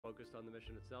focused on the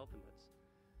mission itself, and that's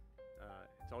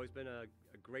it's always been a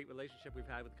great relationship we've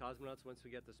had with cosmonauts. Once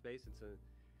we get to space, it's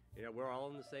we're all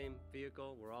in the same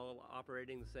vehicle, we're all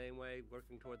operating the same way,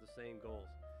 working toward the same goals,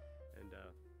 and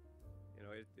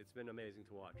it's been amazing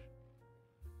to watch.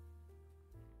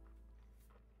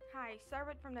 Hi,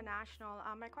 Sarwit from the National.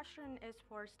 My question is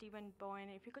for Stephen Bowen.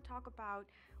 If you could talk about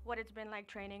what it's been like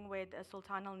training with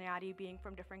Sultan Al Nayadi, being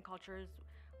from different cultures.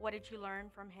 What did you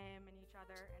learn from him and each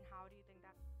other, and how do you think that?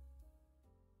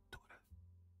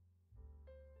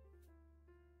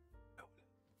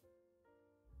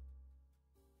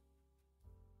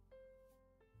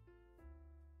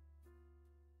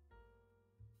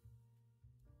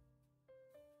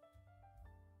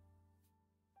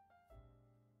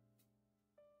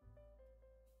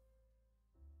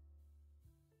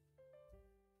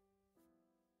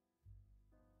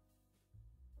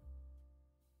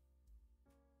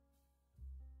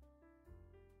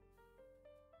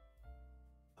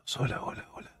 Hola, hola,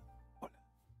 hola, hola.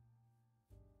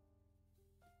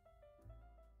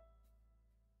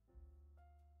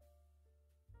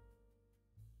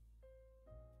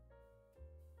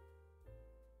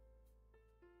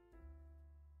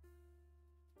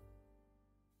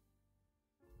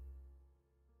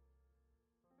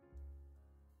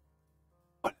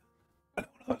 Hola,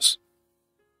 hola, uno, dos.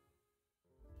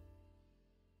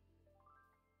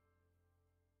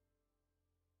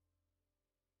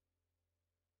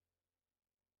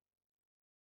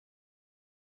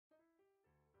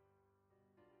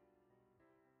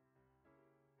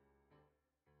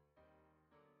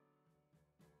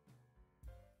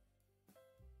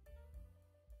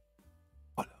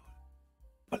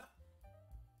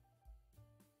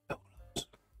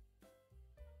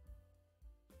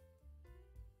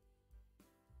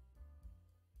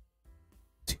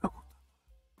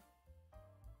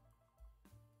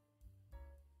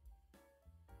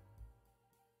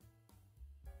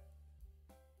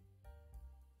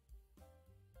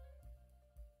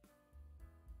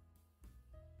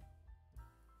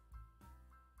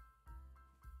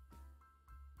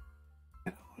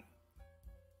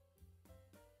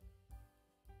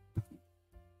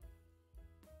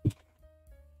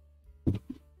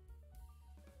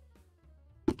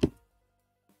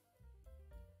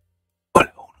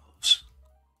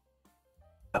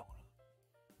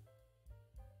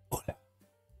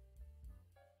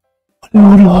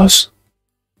 Vámonos.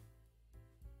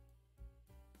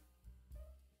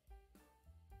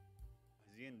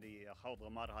 لخوض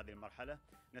غمار هذه المرحلة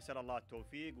نسأل الله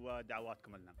التوفيق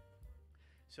ودعواتكم لنا.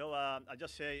 So I'll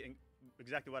just say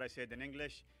exactly what I said in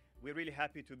English. We're really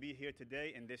happy to be here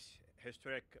today in this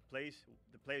historic place,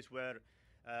 the place where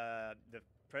the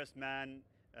first man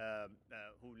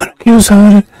who Quiero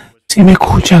saber si me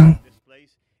escuchan. this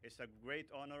place. It's a great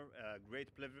honor, a great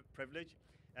privilege,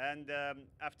 and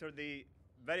after the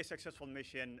very successful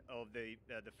mission of the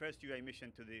first UA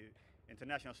mission to the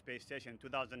International Space Station in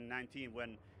 2019,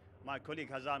 when my colleague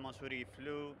Hazal Mansouri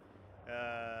flew,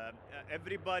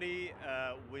 everybody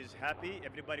was happy,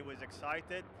 everybody was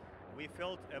excited. We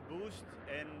felt a boost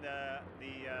in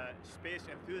the space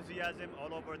enthusiasm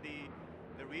all over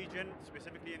the region,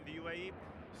 specifically in the UAE.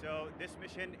 So this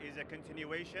mission is a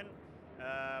continuation.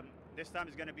 This time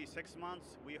is going to be 6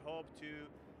 months. We hope to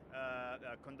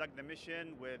conduct the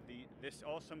mission with this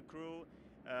awesome crew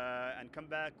and come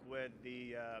back with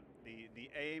the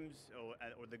aims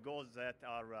or the goals that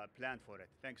are planned for it.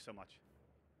 Thanks so much.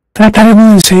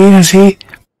 Trataremos de seguir así.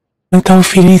 No está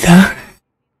finita.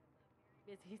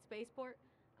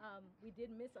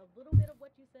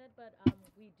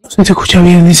 No sé si se escucha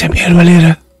bien, dice Miguel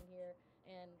Valera.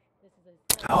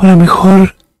 Ahora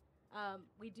mejor.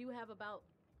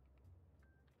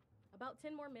 About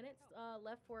 10 more minutes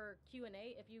left for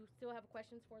Q&A. If you still have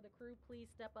questions for the crew, please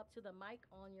step up to the mic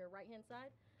on your right-hand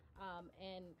side,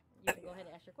 and you can go ahead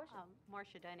and ask your question.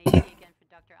 Marcia Dunady again for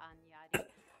Dr. An-Nayadi.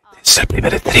 Es el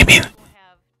primer streaming. We'll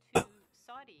have 2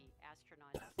 Saudi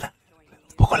astronauts joining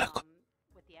you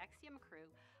with the Axiom crew.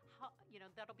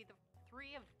 That'll be the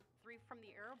three from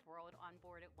the Arab world on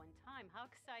board at one time. How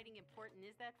exciting, important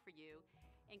is that for you?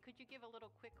 And could you give a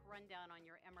little quick rundown on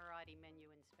your Emirati menu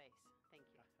in space? Thank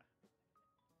you.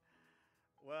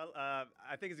 Well,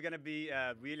 I think it's going to be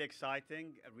really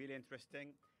exciting, really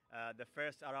interesting. The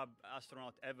first Arab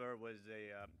astronaut ever was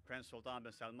Prince Sultan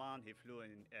bin Salman. He flew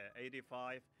in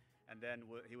 '85, and then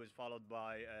he was followed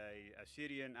by a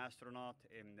Syrian astronaut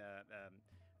in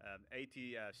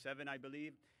 '87, I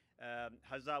believe.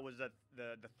 Hazza was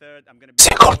the third. I'm going to be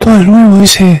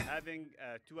having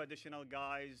 2 additional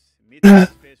guys meeting in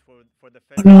space for the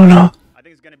first. No. I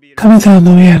think it's going to be Está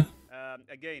bien.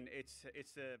 Again, it's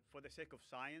for the sake of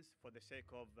science, for the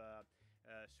sake of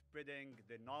spreading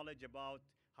the knowledge about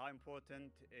how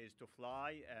important it is to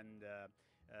fly and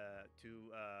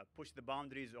to push the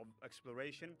boundaries of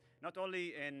exploration, not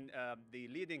only in the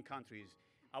leading countries.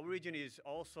 Our region is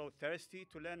also thirsty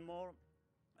to learn more,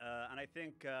 and I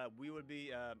think we will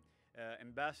be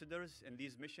ambassadors in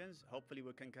these missions. Hopefully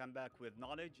we can come back with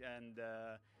knowledge and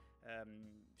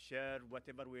share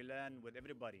whatever we learn with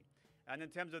everybody. And in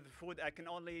terms of the food, I can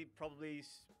only probably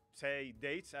say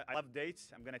dates. I love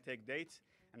dates. I'm going to take dates,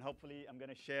 and hopefully I'm going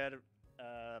to share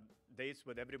dates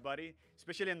with everybody,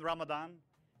 especially in Ramadan.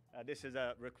 This is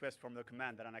a request from the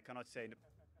commander, and I cannot say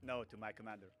no to my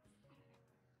commander.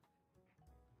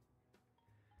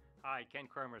 Hi, Ken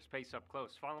Kramer, Space Up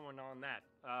Close. Following on that,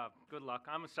 good luck.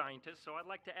 I'm a scientist, so I'd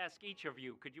like to ask each of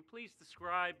you, could you please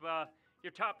describe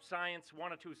your top science,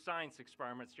 1 or 2 science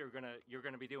experiments you're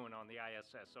gonna be doing on the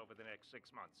ISS over the next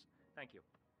 6 months? Thank you.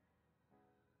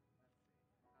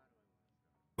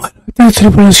 Bueno, esta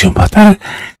tripulación va a estar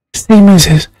 6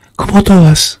 meses, como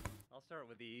todas. I'll start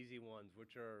with the easy ones,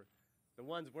 which are the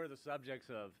ones we're the subjects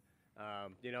of.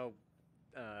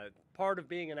 Part of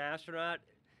being an astronaut,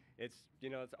 it's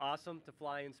awesome to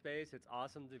fly in space. It's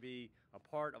awesome to be a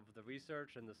part of the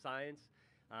research and the science,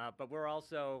 but we're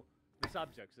also the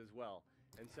subjects as well.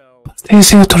 And so,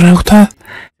 Este astronauta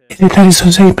es de estar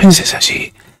esos 6 meses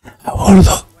allí, a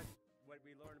bordo. what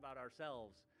we learn about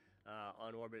ourselves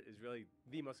on orbit is really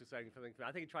the most exciting thing.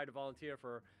 I think I tried to volunteer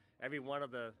for every one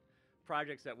of the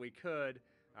projects that we could.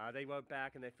 They went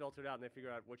back and they filtered out and they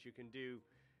figured out what you can do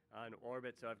on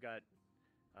orbit. So I've got,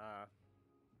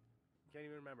 can't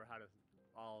even remember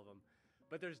all of them.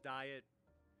 But there's diet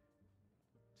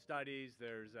studies,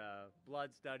 there's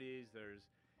blood studies, there's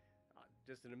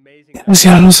just an amazing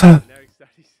genetic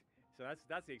studies. So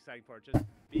that's the exciting part, just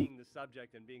being the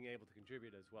subject and being able to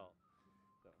contribute as well.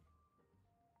 So.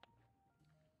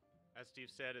 As Steve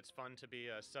said, it's fun to be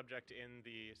a subject in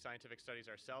the scientific studies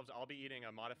ourselves. I'll be eating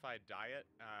a modified diet.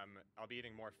 I'll be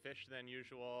eating more fish than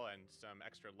usual and some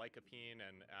extra lycopene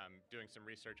and doing some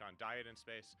research on diet in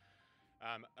space.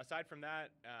 Aside from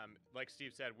that, like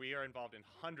Steve said, we are involved in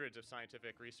hundreds of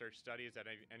scientific research studies at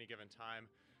any given time.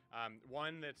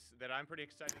 One that I'm pretty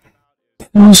excited about is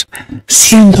Tenemos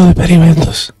cientos de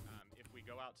experimentos. if we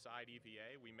go outside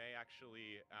EVA, we may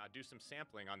actually do some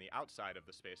sampling on the outside of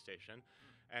the space station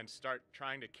and start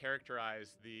trying to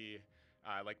characterize the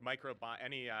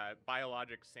any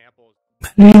biologic samples.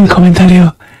 Un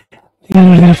comentario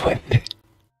de la fuente.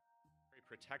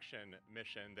 Protection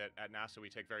mission that at NASA we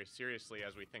take very seriously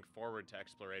as we think forward to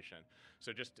exploration.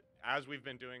 So just as we've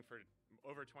been doing for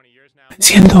over 20 years now,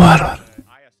 Siento bárbaro. the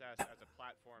ISS as a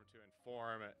platform to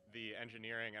inform the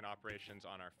engineering and operations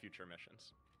on our future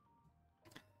missions.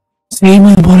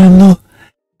 Seguimos demorando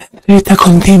la entrevista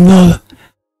con Tim Dodd.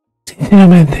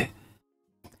 Sinceramente,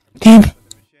 Tim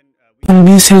para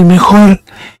mí es el mejor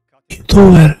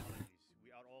youtuber.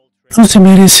 No se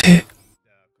merece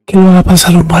que lo haga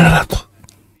pasar un buen rato.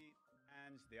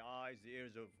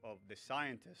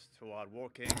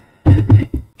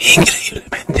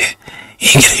 Increíblemente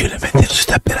nos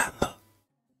está esperando.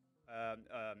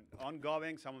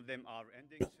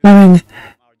 ¿Saben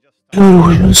lo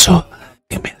orgulloso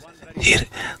que me hace sentir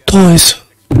todo eso?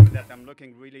 I'm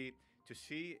looking really to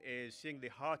see is seeing the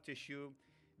heart tissue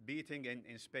beating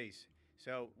in space.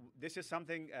 So this is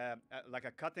something like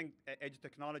a cutting edge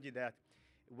technology that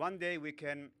one day we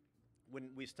can,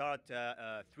 when we start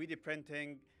 3D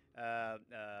printing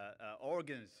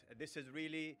organs, this is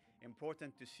really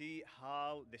important to see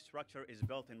how the structure is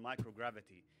built in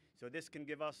microgravity. So this can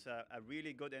give us a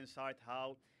really good insight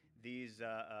how these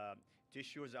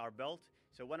tissues are built.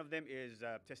 So one of them is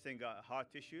testing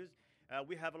heart tissues.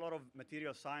 We have a lot of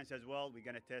material science as well. We're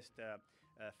going to test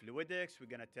fluidics. We're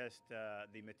going to test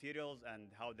the materials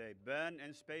and how they burn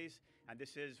in space. And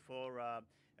this is for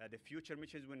the future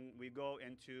missions when we go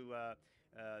into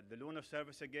the lunar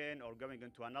surface again or going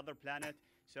into another planet.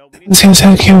 So we need to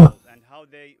know and how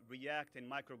they react in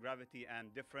microgravity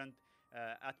and different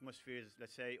atmospheres,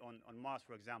 let's say on Mars,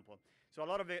 for example. So a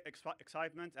lot of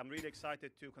excitement. I'm really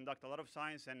excited to conduct a lot of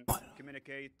science and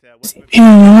communicate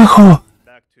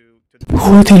back to the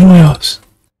juguetes nuevos.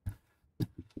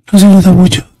 No se nota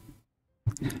mucho.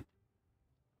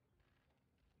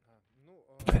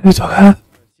 Pero esto acá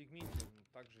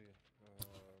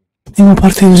tengo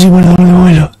parte de un simulador de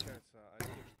vuelo.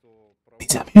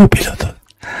 Mis amigos pilotos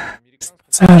se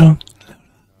pasaron.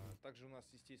 Также у нас,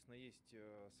 естественно, есть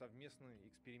совместные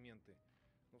эксперименты.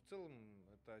 Но в целом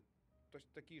это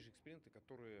такие же эксперименты,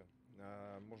 которые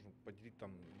можно поделить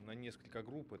там на несколько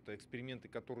групп. Это эксперименты,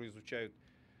 которые изучают,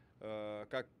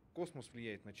 как космос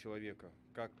влияет на человека,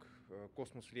 как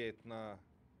космос влияет на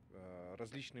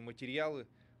различные материалы,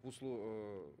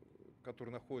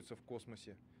 которые находятся в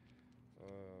космосе,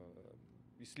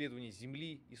 исследование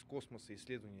Земли из космоса,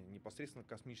 исследование непосредственно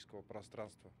космического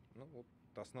пространства. Ну, вот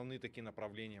основные такие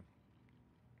направления.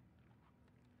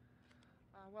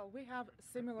 Well, we have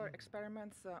similar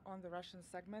experiments on the Russian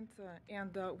segment,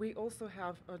 and we also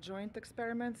have joint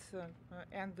experiments.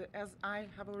 And as I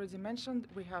have already mentioned,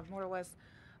 we have more or less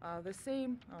the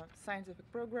same scientific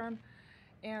program.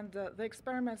 And the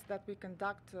experiments that we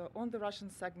conduct on the Russian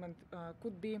segment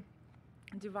could be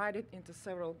divided into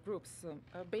several groups.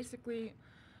 Basically,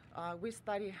 we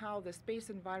study how the space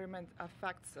environment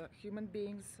affects human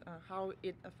beings, how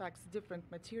it affects different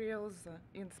materials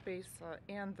in space,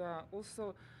 and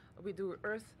also we do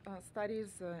Earth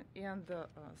studies and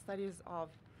studies of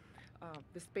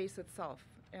the space itself.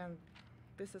 And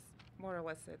this is more or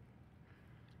less it.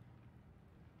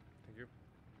 Thank you.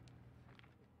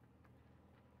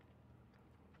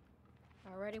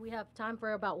 Alrighty, we have time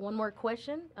for about one more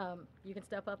question. You can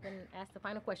step up and ask the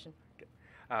final question.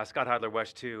 Scott Heidler,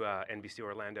 West 2, NBC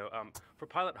Orlando. For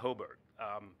Pilot Hobart,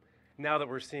 now that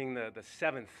we're seeing the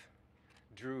seventh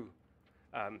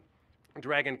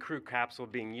Dragon crew capsule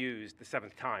being used, the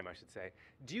seventh time, I should say,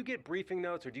 do you get briefing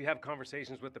notes or do you have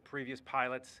conversations with the previous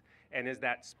pilots? And is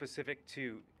that specific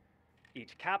to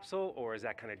each capsule, or is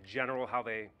that kind of general how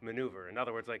they maneuver? In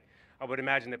other words, like, I would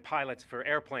imagine that pilots for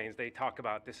airplanes, they talk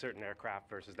about this certain aircraft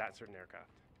versus that certain aircraft.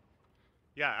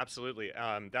 Yeah, absolutely.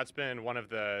 That's been one of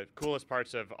the coolest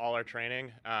parts of all our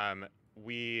training. Our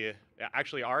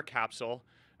capsule,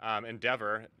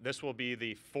 Endeavour, this will be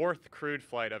the 4th crewed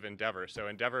flight of Endeavour. So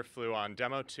Endeavour flew on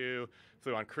Demo 2,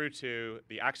 flew on Crew 2,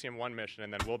 the Axiom 1 mission,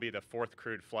 and then will be the 4th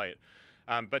crewed flight.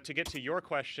 But to get to your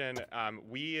question,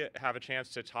 we have a chance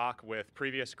to talk with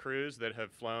previous crews that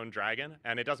have flown Dragon,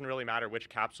 and it doesn't really matter which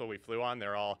capsule we flew on.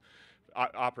 They're all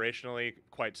operationally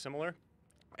quite similar.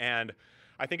 And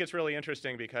I think it's really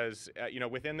interesting because,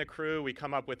 within the crew, we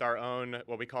come up with our own,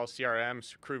 what we call CRM,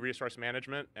 crew resource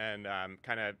management, and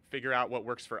kind of figure out what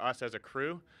works for us as a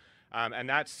crew. And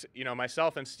that's,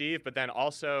 myself and Steve, but then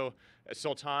also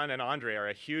Sultan and Andre are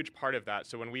a huge part of that.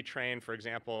 So when we train, for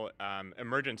example,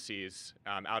 emergencies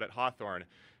out at Hawthorne,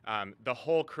 the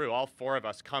whole crew, all 4 of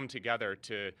us, come together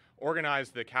to organize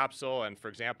the capsule. And for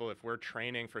example, if we're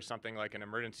training for something like an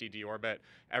emergency deorbit,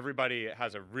 everybody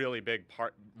has a really big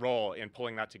role in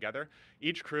pulling that together.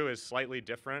 Each crew is slightly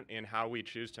different in how we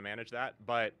choose to manage that,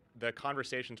 but the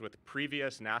conversations with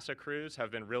previous NASA crews have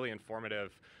been really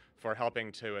informative for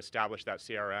helping to establish that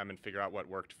CRM and figure out what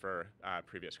worked for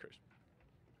previous crews.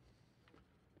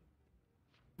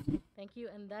 Thank you,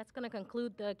 and that's going to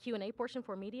conclude the Q&A portion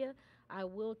for media. I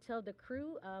will tell the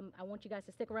crew, I want you guys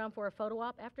to stick around for a photo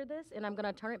op after this, and I'm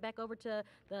going to turn it back over to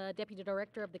the Deputy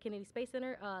Director of the Kennedy Space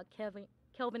Center,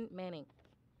 Kelvin Manning.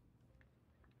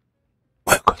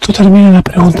 Tú termina las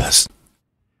preguntas.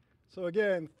 So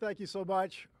again, thank you so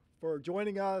much for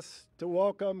joining us to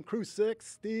welcome CREW-6,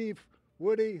 Steve,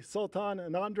 Woody, Sultan,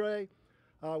 and Andre.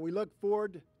 We look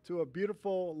forward to a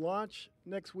beautiful launch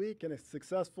next week and a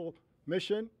successful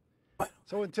mission.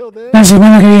 So until then, La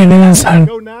semana que viene lanzan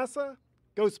go NASA,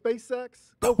 go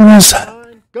SpaceX, go NASA,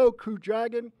 Crew-9, go Crew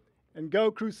Dragon, and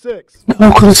go CREW-6.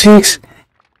 go CREW-6,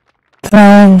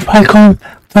 Dragon, Falcon,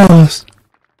 todos.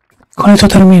 Con esto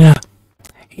termina.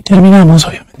 Y terminamos,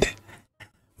 obviamente.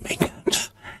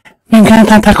 Me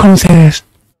encanta estar con ustedes.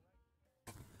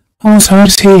 Vamos a ver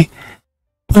si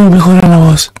puedo mejorar la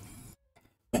voz.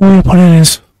 Me voy a poner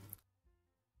eso.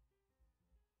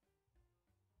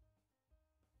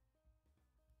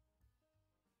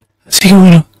 Así que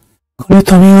bueno, con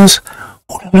esto, amigos,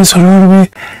 un abrazo enorme.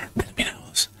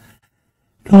 Terminamos.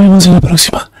 Nos vemos en la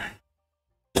próxima.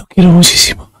 Los quiero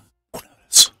muchísimo. Un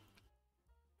abrazo.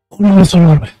 Un abrazo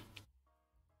enorme.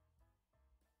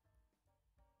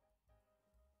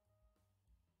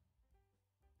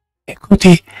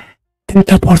 Escuti,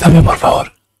 teletranspórtame, por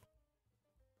favor.